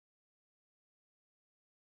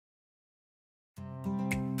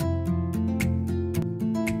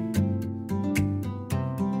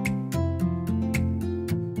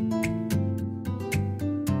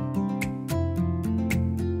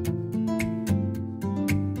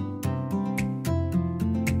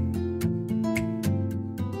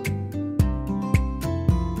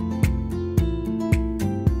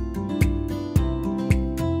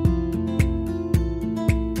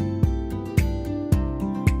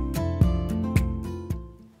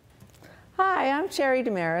Hi, I'm Sherry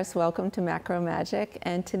Damaris. Welcome to Macro Magic.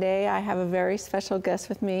 And today I have a very special guest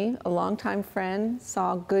with me, a longtime friend,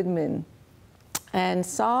 Saul Goodman. And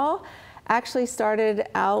Saul actually started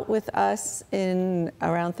out with us in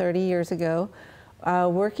around 30 years ago,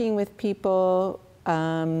 working with people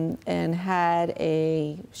and had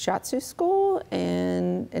a shiatsu school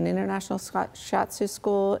and an international shiatsu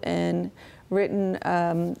school and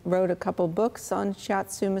wrote a couple books on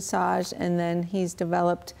shiatsu massage, and then he's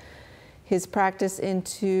developed his practice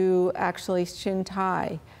into actually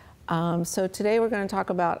Shintai. So today we're going to talk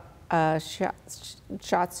about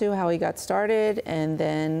shiatsu, how he got started, and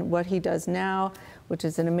then what he does now, which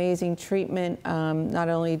is an amazing treatment. Not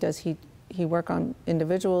only does he work on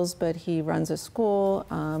individuals, but he runs a school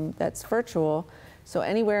that's virtual. So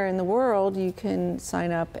anywhere in the world you can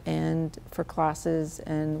sign up and for classes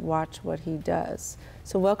and watch what he does.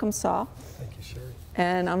 So welcome, Saul. Thank you, Sherry.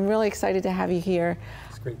 And I'm really excited to have you here.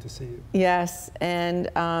 It's great to see you. Yes, and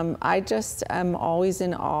I just am always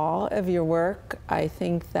in awe of your work. I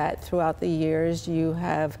think that throughout the years you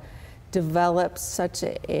have developed such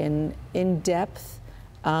an in-depth,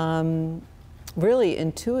 really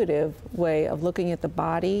intuitive way of looking at the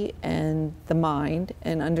body and the mind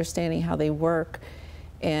and understanding how they work.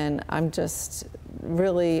 And I'm just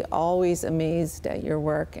really always amazed at your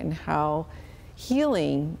work and how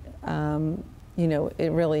healing you know,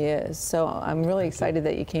 it really is. So I'm really excited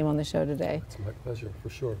that you came on the show today. It's my pleasure, for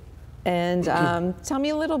sure. And tell me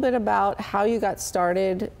a little bit about how you got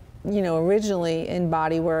started, you know, originally in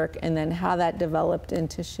body work, and then how that developed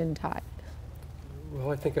into Shintai. Well,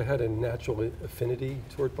 I think I had a natural affinity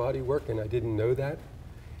toward body work, and I didn't know that.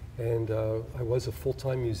 And I was a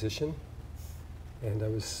full-time musician, and I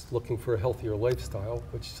was looking for a healthier lifestyle,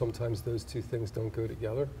 which sometimes those two things don't go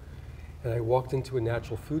together. And I walked into a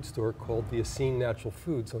natural food store called the Essene Natural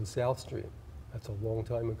Foods on South Street. That's a long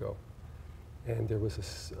time ago. And there was a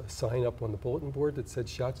sign up on the bulletin board that said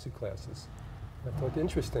shiatsu classes. I thought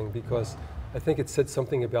interesting because I think it said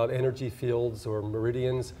something about energy fields or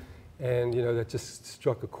meridians, and you know, that just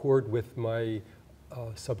struck a chord with my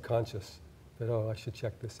subconscious that, oh, I should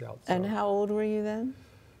check this out. So, And how old were you then?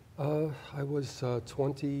 I was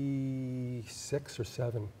 26 or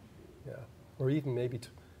 7, yeah, or even maybe.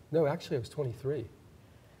 No, actually, I was 23.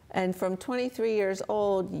 And from 23 years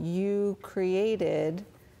old, you created,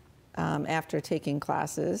 after taking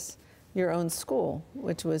classes, your own school,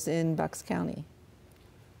 which was in Bucks County.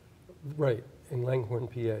 Right, in Langhorne,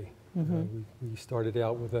 PA. We started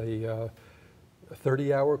out with a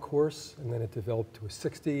 30-hour course, and then it developed to a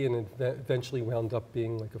 60, and it eventually wound up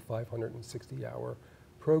being like a 560-hour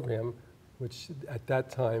program, which at that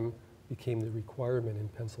time became the requirement in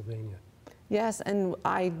Pennsylvania. Yes, and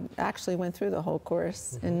I actually went through the whole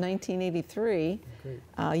course in 1983,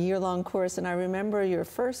 a year-long course, and I remember your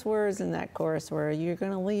first words in that course were, you're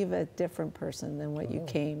going to leave a different person than what you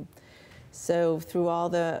came. So through all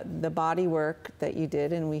the body work that you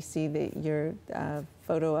did, and we see your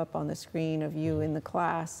photo up on the screen of you in the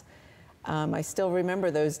class, I still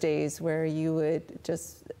remember those days where you would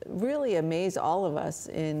just really amaze all of us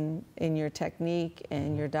in your technique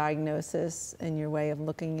and your diagnosis and your way of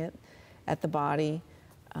looking at the body.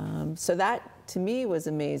 So that to me was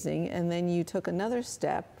amazing. And then you took another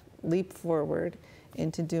step, leap forward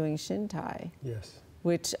into doing Shintai. Yes.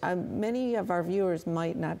 Which many of our viewers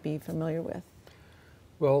might not be familiar with.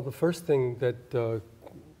 Well, the first thing that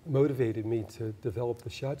motivated me to develop the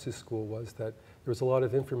shiatsu school was that there was a lot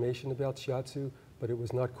of information about shiatsu, but it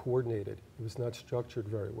was not coordinated. It was not structured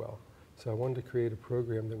very well. So I wanted to create a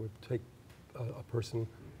program that would take a person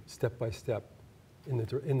step by step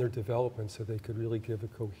in their development so they could really give a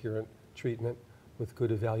coherent treatment with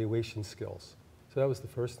good evaluation skills. So that was the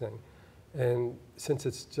first thing. And since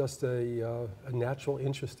it's just a natural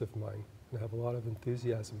interest of mine, and I have a lot of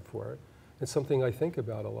enthusiasm for it, and something I think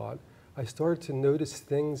about a lot, I started to notice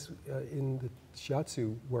things in the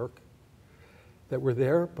shiatsu work that were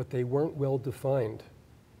there, but they weren't well defined.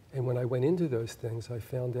 And when I went into those things, I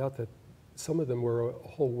found out that some of them were a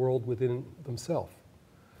whole world within themselves.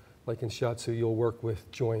 Like in shiatsu, you'll work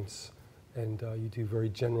with joints, and you do very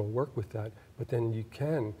general work with that, but then you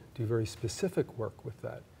can do very specific work with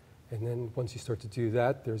that. And then once you start to do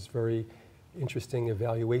that, there's very interesting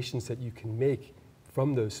evaluations that you can make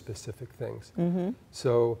from those specific things.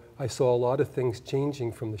 So I saw a lot of things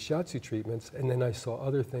changing from the shiatsu treatments, and then I saw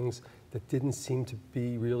other things that didn't seem to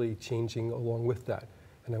be really changing along with that.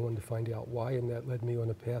 And I wanted to find out why, and that led me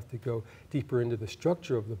on a path to go deeper into the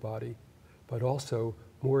structure of the body, but also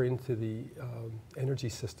more into the energy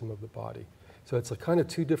system of the body. So it's a kind of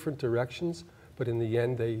two different directions, but in the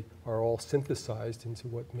end they are all synthesized into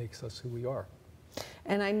what makes us who we are.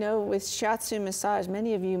 And I know with shiatsu massage,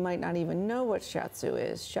 many of you might not even know what shiatsu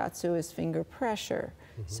is. Shiatsu is finger pressure.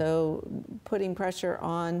 So putting pressure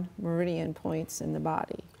on meridian points in the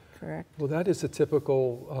body, correct? Well, that is a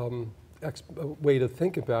typical way to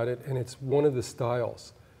think about it, and it's one of the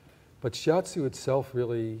styles. But shiatsu itself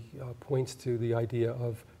really points to the idea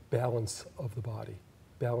of balance of the body,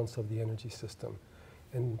 balance of the energy system.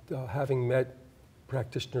 And having met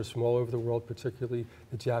practitioners from all over the world, particularly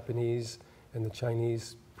the Japanese and the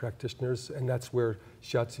Chinese practitioners, and that's where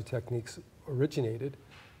shiatsu techniques originated,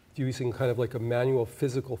 using kind of like a manual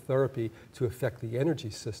physical therapy to affect the energy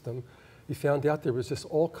system. We found out there was just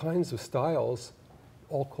all kinds of styles,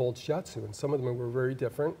 all called shiatsu, and some of them were very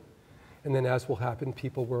different. And then, as will happen,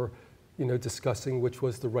 people were, discussing which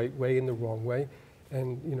was the right way and the wrong way.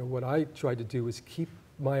 And what I tried to do was keep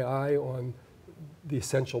my eye on the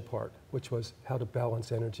essential part, which was how to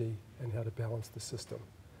balance energy and how to balance the system.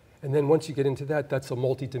 And then once you get into that, that's a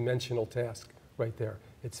multi-dimensional task right there.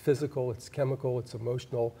 It's physical, it's chemical, it's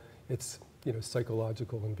emotional, it's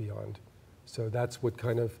psychological and beyond. So that's what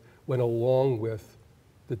kind of went along with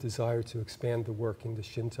the desire to expand the work into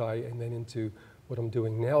Shintai and then into what I'm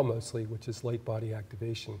doing now mostly, which is light body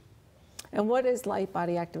activation. And what is light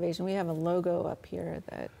body activation? We have a logo up here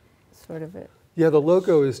that sort of it. Yeah, the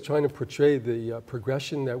logo is trying to portray the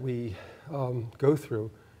progression that we go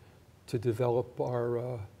through to develop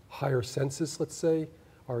our higher senses, let's say,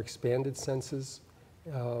 our expanded senses,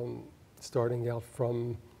 starting out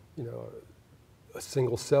from, a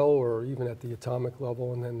single cell or even at the atomic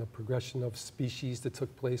level, and then the progression of species that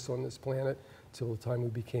took place on this planet till the time we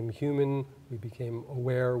became human, we became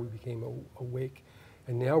aware, we became awake.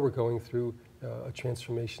 And now we're going through a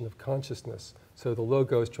transformation of consciousness. So the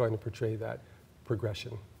logo is trying to portray that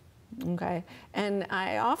progression. Okay. And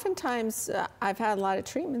I oftentimes, I've had a lot of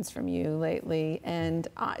treatments from you lately, and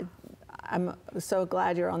I'm so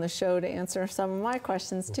glad you're on the show to answer some of my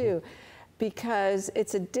questions too, because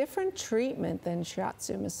it's a different treatment than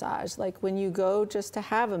shiatsu massage. Like when you go just to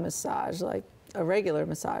have a massage, like a regular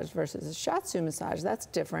massage versus a shiatsu massage, that's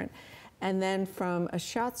different. And then from a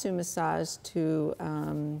shiatsu massage to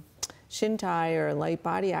Shintai or light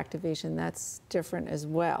body activation, that's different as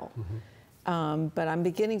well. But I'm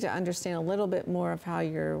beginning to understand a little bit more of how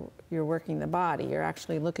you're working the body. You're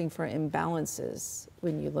actually looking for imbalances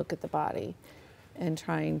when you look at the body and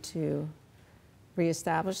trying to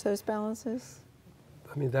reestablish those balances.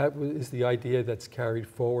 I mean, that is the idea that's carried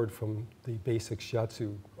forward from the basic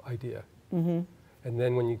shiatsu idea. And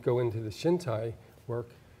then when you go into the Shintai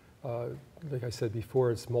work, like I said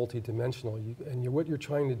before, it's multidimensional. What you're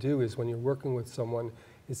trying to do is when you're working with someone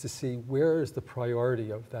is to see where is the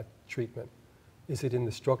priority of that treatment. Is it in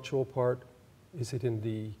the structural part? Is it in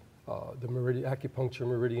the acupuncture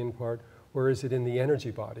meridian part? Or is it in the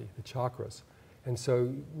energy body, the chakras? And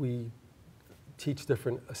so we teach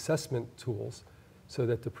different assessment tools so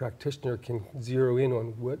that the practitioner can zero in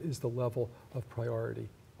on what is the level of priority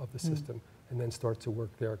of the system and then start to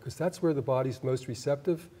work there. Because that's where the body's most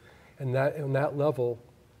receptive, and that on that level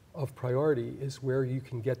of priority is where you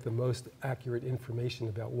can get the most accurate information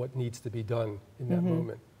about what needs to be done in that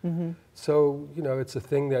moment. So, it's a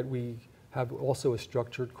thing that we have also a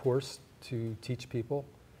structured course to teach people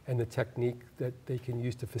and the technique that they can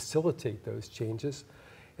use to facilitate those changes.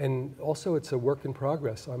 And also it's a work in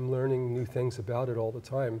progress. I'm learning new things about it all the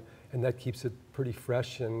time, and that keeps it pretty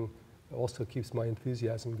fresh and also keeps my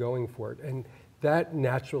enthusiasm going for it. And that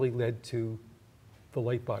naturally led to the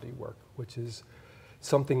light body work, which is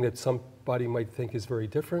something that somebody might think is very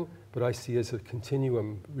different, but I see as a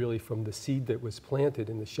continuum really from the seed that was planted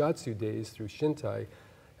in the shiatsu days through Shintai,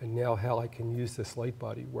 and now how I can use this light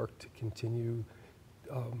body work to continue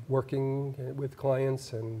working with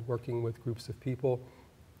clients and working with groups of people.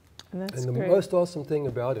 And the most awesome thing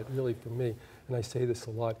about it, really for me, and I say this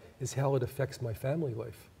a lot, is how it affects my family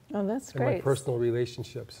life. Oh, that's great. And my personal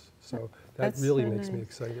relationships. So that really makes me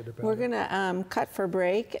excited about it. We're going to cut for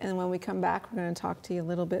break, and when we come back, we're going to talk to you a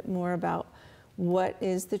little bit more about what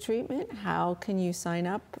is the treatment, how can you sign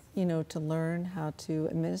up, to learn how to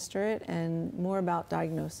administer it, and more about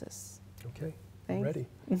diagnosis. Okay, Thanks. I'm ready.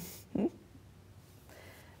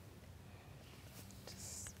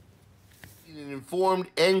 An informed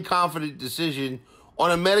and confident decision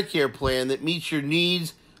on a Medicare plan that meets your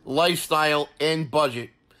needs, lifestyle, and budget.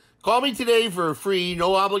 Call me today for a free,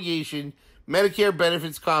 no-obligation Medicare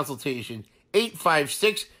benefits consultation,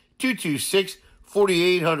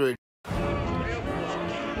 856-226-4800.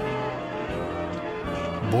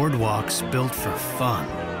 Boardwalks built for fun.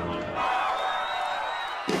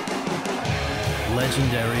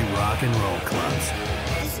 Legendary rock and roll clubs.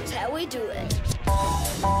 This is how we do it.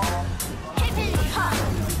 Hip hip hop.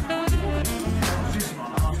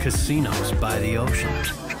 casinos by the ocean.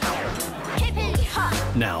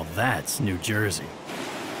 Now that's New Jersey.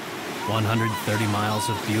 130 miles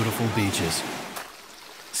of beautiful beaches,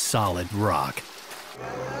 solid rock,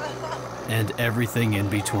 and everything in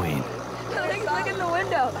between. Look in the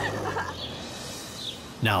window.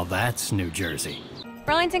 Now that's New Jersey.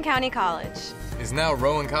 Burlington County College. Is now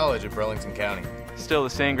Rowan College of Burlington County. Still the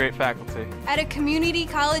same great faculty. At a community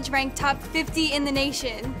college ranked top 50 in the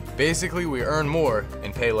nation. Basically, we earn more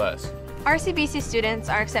and pay less. RCBC students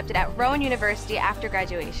are accepted at Rowan University after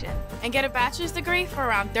graduation. And get a bachelor's degree for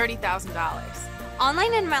around $30,000.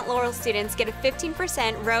 Online and Mount Laurel students get a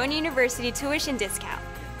 15% Rowan University tuition discount.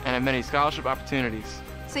 And have many scholarship opportunities.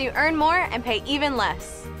 So you earn more and pay even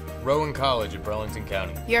less. Rowan College of Burlington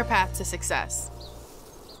County. Your path to success.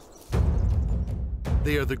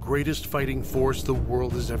 They are the greatest fighting force the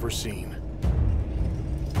world has ever seen.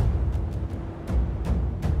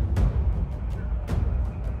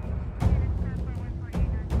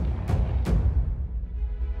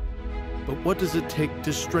 But what does it take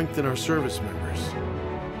to strengthen our service members?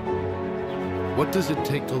 What does it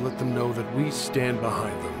take to let them know that we stand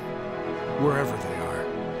behind them, wherever they are?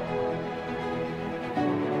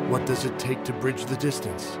 What does it take to bridge the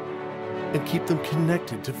distance and keep them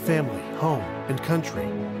connected to family, home, and country?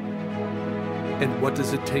 And what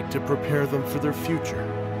does it take to prepare them for their future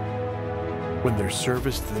when their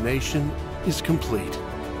service to the nation is complete?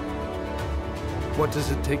 What does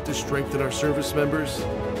it take to strengthen our service members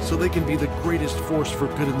so they can be the greatest force for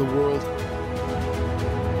good in the world?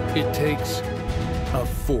 It takes a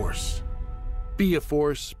force. Be a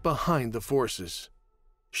force behind the forces.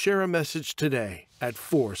 Share a message today at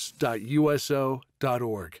force.uso.org.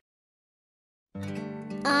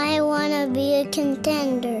 I want to be a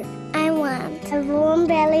contender. I want a warm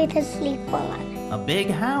belly to sleep on. A big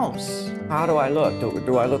house. How do I look?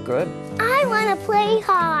 Do I look good? I want to play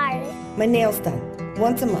hard. My nails done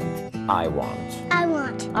once a month. I want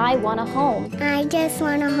a home. I just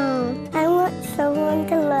want a home. I want someone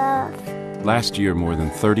to love. Last year, more than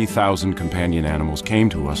 30,000 companion animals came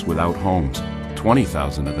to us without homes.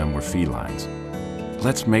 20,000 of them were felines.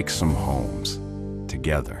 Let's make some homes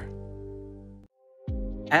together.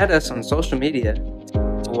 Add us on social media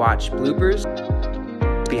to watch bloopers,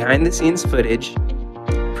 behind-the-scenes footage,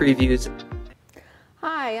 previews.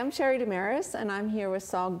 Hi, I'm Sherry Damaris, and I'm here with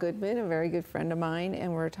Saul Goodman, a very good friend of mine,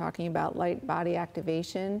 and we're talking about light body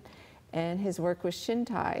activation and his work with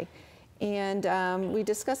Shintai. And we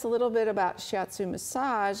discussed a little bit about shiatsu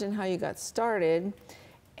massage and how you got started,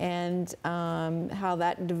 and how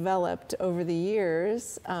that developed over the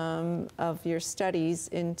years of your studies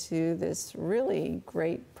into this really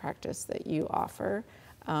great practice that you offer,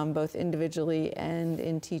 both individually and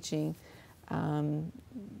in teaching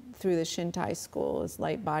through the Shintai school, is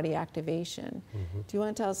light body activation. Mm-hmm. Do you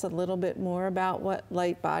want to tell us a little bit more about what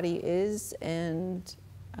light body is and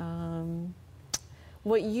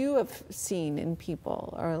what you have seen in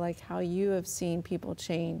people, or like how you have seen people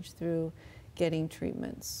change through getting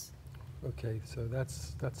treatments? Okay, so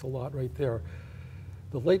that's a lot right there.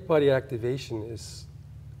 The light body activation is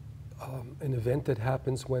an event that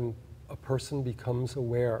happens when a person becomes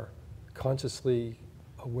aware, consciously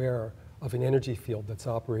aware of an energy field that's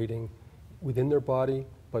operating within their body,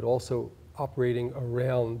 but also operating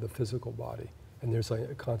around the physical body. And there's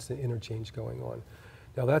a constant interchange going on.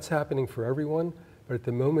 Now that's happening for everyone, but at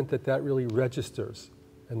the moment that that really registers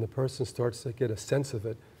and the person starts to get a sense of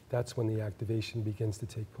it, that's when the activation begins to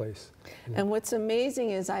take place. And what's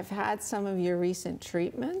amazing is I've had some of your recent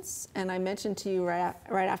treatments, and I mentioned to you right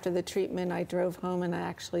after the treatment, I drove home and I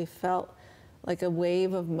actually felt like a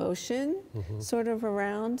wave of motion sort of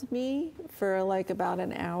around me for like about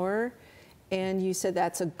an hour. And you said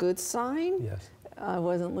that's a good sign. Yes. I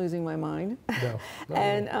wasn't losing my mind. No.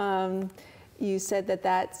 And you said that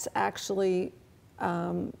that's actually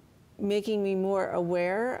making me more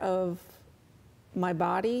aware of my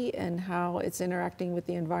body and how it's interacting with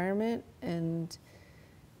the environment. And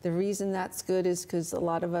the reason that's good is because a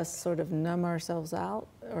lot of us sort of numb ourselves out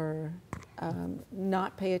or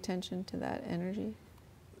not pay attention to that energy.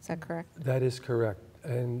 Is that correct? That is correct.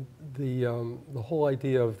 And the whole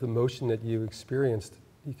idea of the motion that you experienced,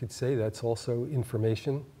 you could say that's also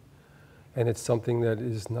information, and it's something that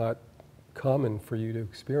is not common for you to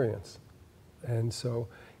experience. And so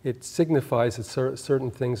it signifies that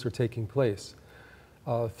certain things are taking place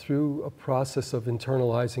through a process of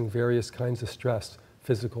internalizing various kinds of stress,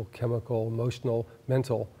 physical, chemical, emotional,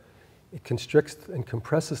 mental. It constricts and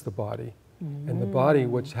compresses the body. And the body,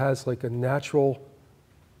 which has like a natural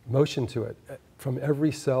motion to it. From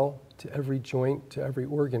every cell to every joint to every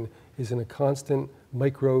organ is in a constant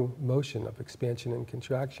micro motion of expansion and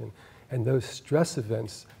contraction. And those stress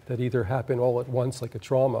events that either happen all at once, like a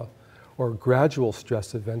trauma, or gradual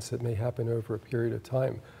stress events that may happen over a period of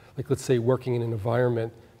time. Like, let's say working in an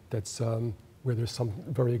environment that's where there's some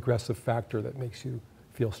very aggressive factor that makes you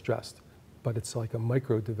feel stressed, but it's like a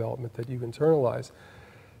micro development that you internalize.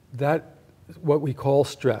 That, what we call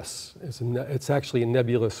stress, it's actually a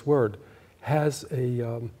nebulous word, has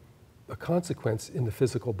a consequence in the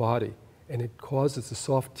physical body, and it causes the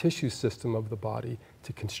soft tissue system of the body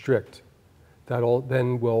to constrict. That all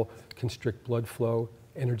then will constrict blood flow,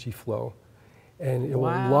 energy flow, and it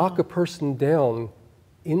will lock a person down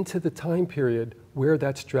into the time period where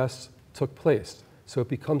that stress took place. So it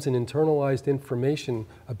becomes an internalized information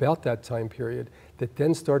about that time period that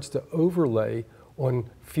then starts to overlay on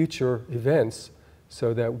future events,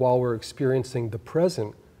 so that while we're experiencing the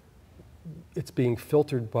present, it's being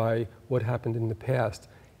filtered by what happened in the past.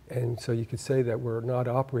 And so you could say that we're not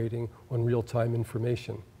operating on real-time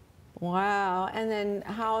information. Wow, and then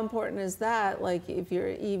how important is that? Like, if you're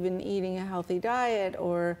even eating a healthy diet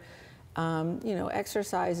or you know,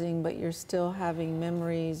 exercising, but you're still having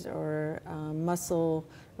memories or muscle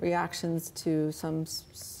reactions to some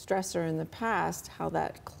stressor in the past, how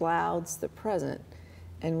that clouds the present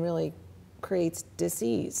and really creates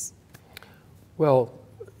dis-ease. Well,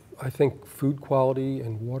 I think food quality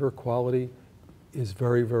and water quality is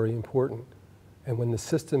very, very important. And when the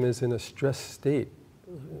system is in a stress state,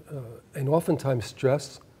 and oftentimes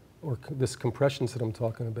stress, or this compressions that I'm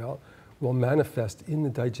talking about, will manifest in the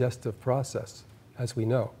digestive process, as we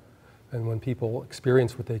know. And when people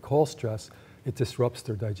experience what they call stress, it disrupts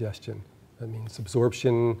their digestion. That means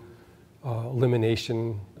absorption,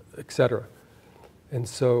 elimination, etc. And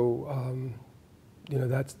so, you know,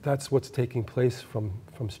 that's what's taking place from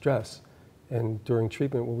stress. And during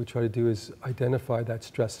treatment, what we try to do is identify that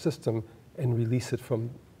stress system and release it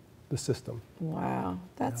from the system. Wow,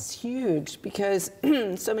 that's huge, because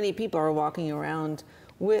so many people are walking around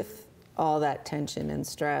with all that tension and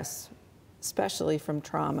stress, especially from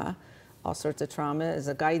trauma, all sorts of trauma. As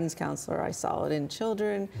a guidance counselor, I saw it in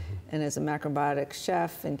children, and as a macrobiotic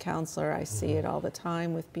chef and counselor, I see it all the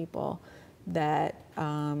time with people that,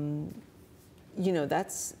 you know,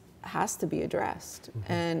 that's has to be addressed.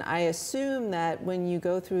 And I assume that when you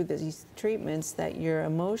go through these treatments that your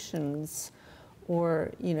emotions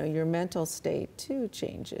or, you know, your mental state too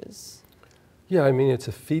changes. Yeah, I mean, it's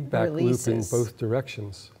a feedback loop in Releases. both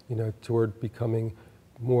directions, you know, toward becoming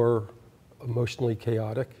more emotionally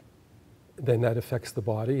chaotic. Then that affects the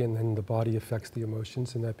body, and then the body affects the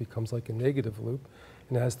emotions, and that becomes like a negative loop.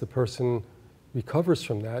 And as the person recovers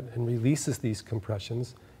from that and releases these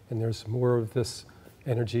compressions, and there's more of this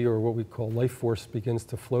energy, or what we call life force, begins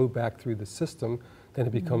to flow back through the system, then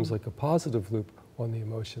it becomes like a positive loop on the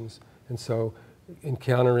emotions. And so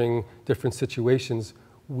encountering different situations,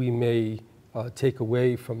 we may take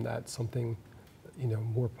away from that something, you know,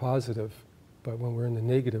 more positive. But when we're in the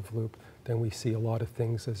negative loop, then we see a lot of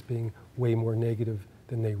things as being way more negative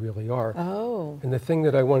than they really are. Oh. And the thing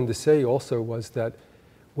that I wanted to say also was that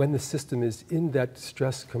when the system is in that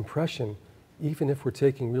stress compression, even if we're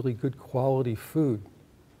taking really good quality food,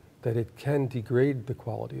 that it can degrade the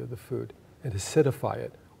quality of the food and acidify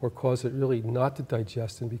it, or cause it really not to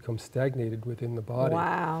digest and become stagnated within the body.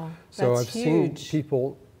 Wow, So that's I've huge. seen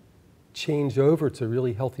people change over to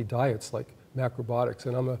really healthy diets like macrobiotics,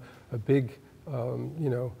 and I'm a big you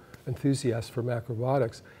know, enthusiast for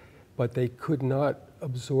macrobiotics, but they could not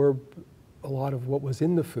absorb a lot of what was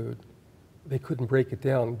in the food. They couldn't break it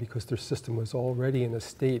down because their system was already in a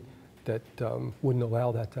state that wouldn't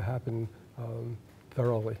allow that to happen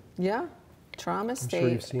thoroughly. Yeah, trauma state. I'm sure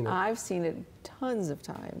you've seen it. I've seen it tons of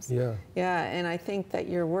times. Yeah. Yeah, and I think that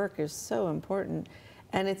your work is so important.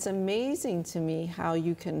 And it's amazing to me how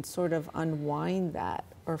you can sort of unwind that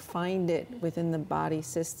or find it within the body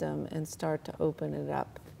system and start to open it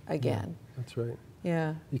up again. Yeah, that's right.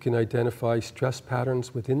 Yeah. You can identify stress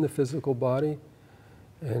patterns within the physical body.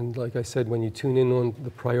 And like I said, when you tune in on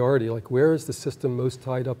the priority, like where is the system most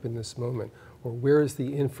tied up in this moment? Or where is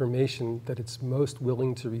the information that it's most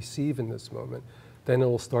willing to receive in this moment? Then it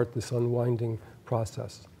will start this unwinding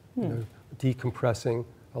process, you know, decompressing,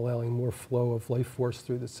 allowing more flow of life force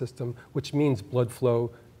through the system, which means blood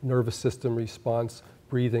flow, nervous system response,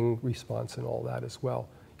 breathing response, and all that as well.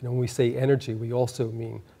 You know, when we say energy, we also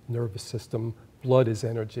mean nervous system. Blood is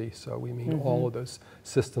energy, so we mean all of those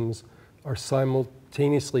systems are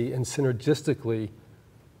simultaneously and synergistically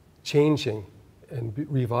changing and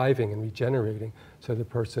reviving and regenerating. So the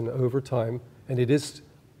person over time, and it is,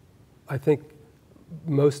 I think,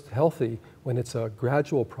 most healthy when it's a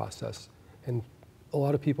gradual process. And a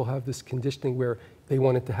lot of people have this conditioning where they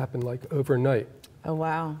want it to happen like overnight. Oh,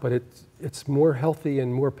 wow. But it's more healthy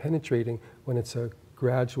and more penetrating when it's a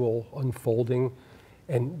gradual unfolding.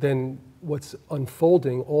 And then what's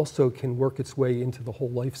unfolding also can work its way into the whole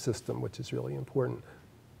life system, which is really important.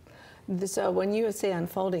 So when you say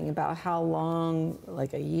unfolding, about how long,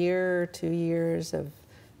 like a year, 2 years of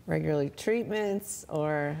regular treatments,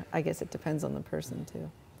 or I guess it depends on the person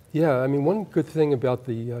too? Yeah, I mean, one good thing about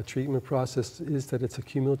the treatment process is that it's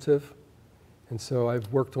accumulative. And so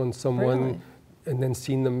I've worked on someone Really? and then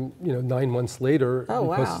seen them, 9 months later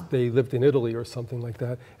because they lived in Italy or something like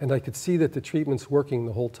that. And I could see that the treatment's working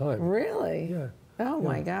the whole time. Really? Yeah. Oh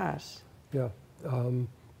my gosh. Yeah.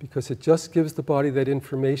 Because it just gives the body that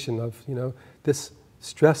information of, this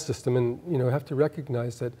stress system. And, you have to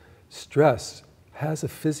recognize that stress has a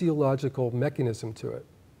physiological mechanism to it.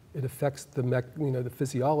 It affects the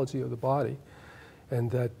physiology of the body. And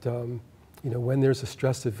that, when there's a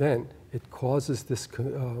stress event, it causes this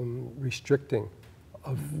restricting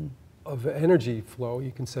of energy flow,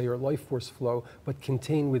 you can say, or life force flow, but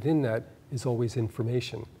contained within that is always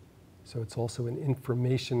information. So it's also an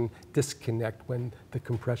information disconnect when the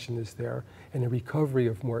compression is there, and a recovery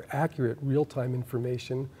of more accurate real-time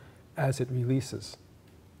information as it releases.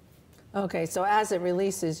 Okay, so as it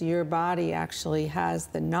releases, your body actually has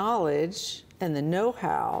the knowledge and the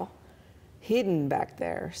know-how hidden back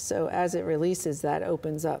there. So as it releases, that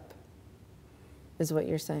opens up, is what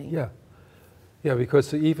you're saying? Yeah. Yeah, because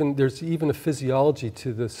there's even a physiology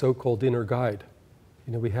to the so-called inner guide.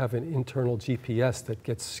 We have an internal GPS that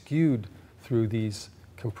gets skewed through these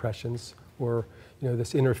compressions or,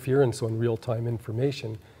 this interference on real-time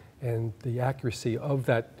information, and the accuracy of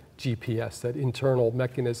that GPS, that internal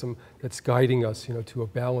mechanism that's guiding us, to a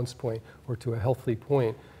balance point or to a healthy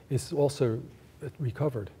point, is also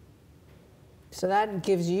recovered. So that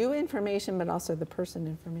gives you information, but also the person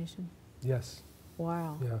information? Yes.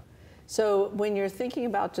 Wow. Yeah. So when you're thinking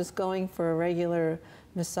about just going for a regular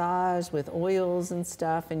massage with oils and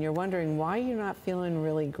stuff, and you're wondering why you're not feeling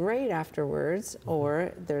really great afterwards,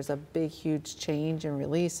 or there's a big, huge change and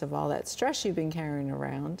release of all that stress you've been carrying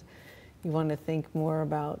around, you want to think more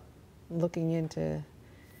about looking into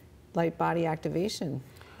light body activation,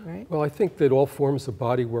 right? Well, I think that all forms of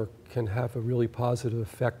body work can have a really positive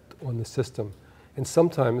effect on the system. And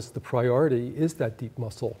sometimes the priority is that deep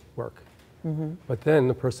muscle work. But then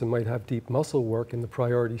the person might have deep muscle work and the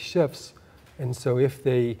priority shifts. And so if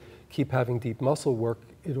they keep having deep muscle work,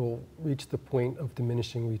 it'll reach the point of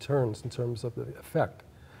diminishing returns in terms of the effect.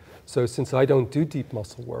 So since I don't do deep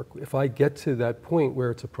muscle work, if I get to that point where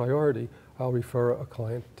it's a priority, I'll refer a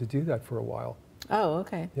client to do that for a while. Oh,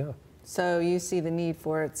 okay. Yeah. So you see the need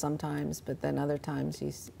for it sometimes, but then other times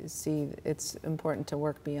you see it's important to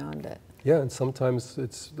work beyond it. Yeah, and sometimes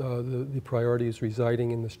it's the priority is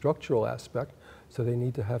residing in the structural aspect, so they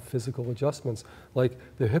need to have physical adjustments, like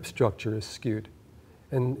the hip structure is skewed.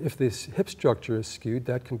 And if this hip structure is skewed,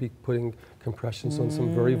 that can be putting compressions on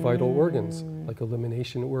some very vital organs, like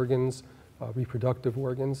elimination organs, reproductive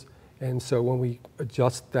organs. And so when we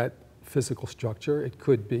adjust that physical structure, it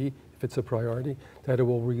could be, if it's a priority, that it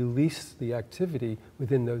will release the activity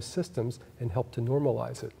within those systems and help to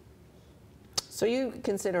normalize it. So you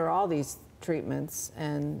consider all these treatments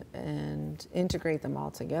and integrate them all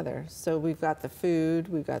together. So we've got the food,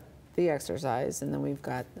 we've got the exercise, and then we've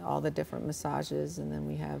got all the different massages, and then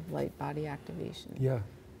we have light body activation. Yeah,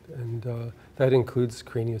 and that includes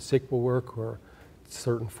craniosacral work or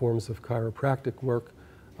certain forms of chiropractic work.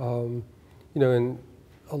 And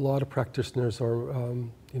a lot of practitioners are,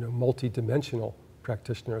 multi-dimensional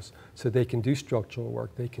practitioners, so they can do structural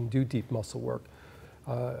work, they can do deep muscle work.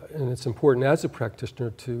 And it's important as a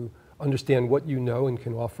practitioner to understand what you know and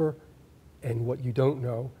can offer and what you don't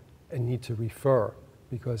know and need to refer.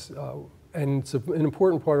 Because, and it's an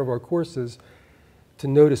important part of our course is to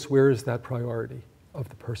notice where is that priority of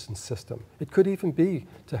the person's system. It could even be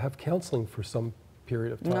to have counseling for some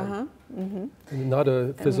period of time. And not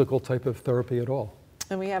a physical type of therapy at all.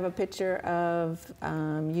 And we have a picture of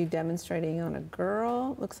you demonstrating on a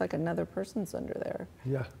girl. Looks like another person's under there.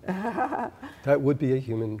 Yeah. That would be a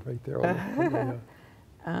human right there.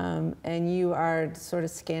 And you are sort of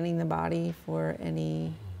scanning the body for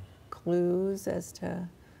any clues as to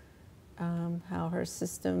how her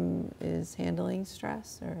system is handling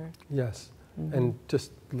stress? Or? Yes. And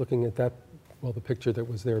just looking at that, well, the picture that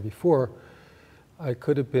was there before, I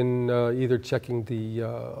could have been either checking the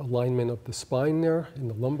alignment of the spine there in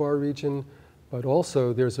the lumbar region, but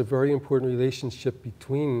also there's a very important relationship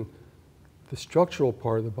between the structural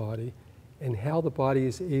part of the body and how the body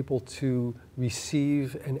is able to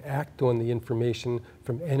receive and act on the information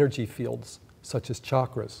from energy fields, such as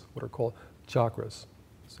chakras, what are called chakras.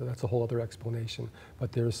 So that's a whole other explanation.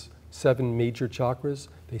 But there's 7 major chakras.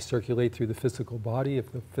 They circulate through the physical body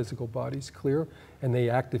if the physical body's clear, and they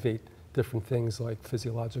activate different things like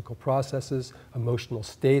physiological processes, emotional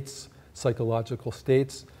states, psychological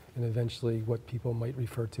states, and eventually what people might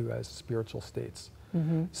refer to as spiritual states.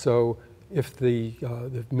 Mm-hmm. So if the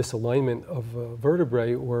misalignment of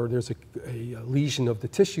vertebrae, or there's a lesion of the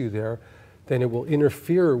tissue there, then it will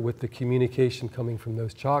interfere with the communication coming from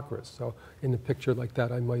those chakras. So in a picture like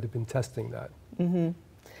that, I might have been testing that. Mm-hmm.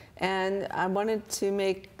 And I wanted to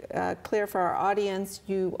make clear for our audience,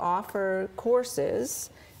 you offer courses,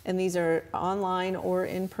 and these are online or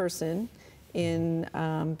in person in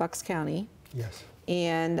Bucks County. Yes.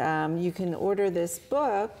 And you can order this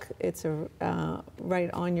book. It's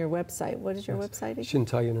right on your website. What is your website again?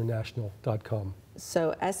 ShinTaiInternational.com.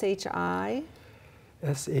 So S-H-I?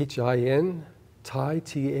 S-H-I-N, Tai,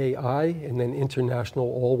 T-A-I, and then international,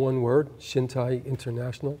 all one word,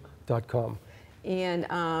 ShinTaiInternational.com.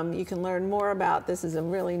 And you can learn more about, this is a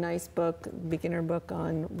really nice book, beginner book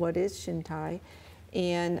on what is Shintai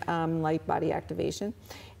and light body activation.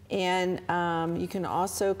 And you can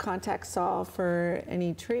also contact Saul for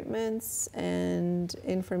any treatments and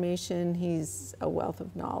information. He's a wealth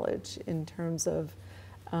of knowledge in terms of,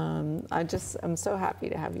 I'm so happy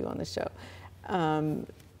to have you on the show.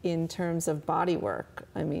 In terms of body work,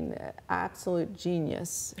 I mean, absolute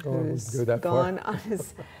genius who's gone on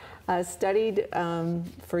his, studied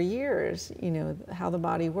for years, you know, how the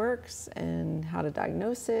body works and how to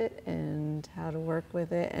diagnose it and how to work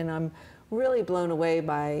with it. And I'm really blown away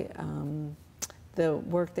by the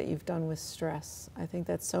work that you've done with stress. I think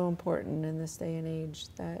that's so important in this day and age,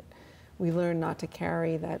 that we learn not to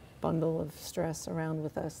carry that bundle of stress around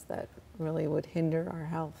with us that really would hinder our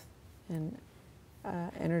health and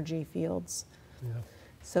energy fields. Yeah.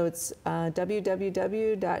 So it's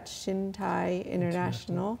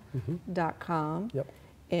www.shintaiinternational.com. Yep.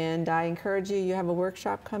 And I encourage you, you have a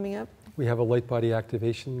workshop coming up? We have a light body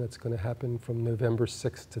activation that's going to happen from November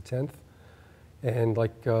 6th to 10th. And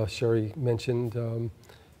like Sherry mentioned,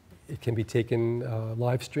 it can be taken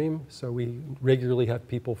live stream. So we regularly have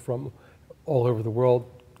people from all over the world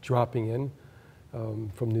dropping in,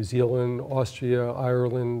 from New Zealand, Austria,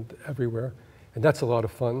 Ireland, everywhere. And that's a lot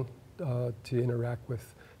of fun to interact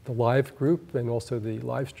with the live group and also the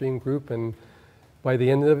live stream group. And by the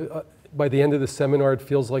end of the seminar, it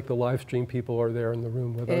feels like the live stream people are there in the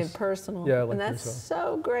room with us. Personal. Yeah, like and that's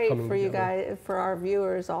so great for you guys, for our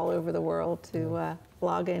viewers all over the world to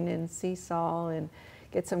log in and see Saul and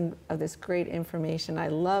get some of this great information. I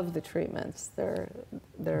love the treatments. They're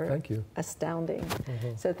Thank you. Astounding.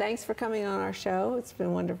 So thanks for coming on our show. It's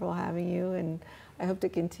been wonderful having you, and I hope to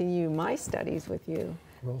continue my studies with you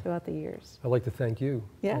throughout the years. I'd like to thank you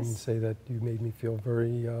and say that you made me feel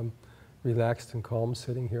very relaxed and calm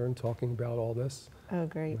sitting here and talking about all this. Oh,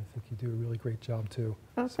 great. And I think you do a really great job too.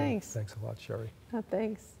 Oh, so thanks. Thanks a lot, Sherry. Oh,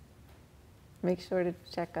 thanks. Make sure to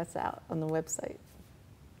check us out on the website.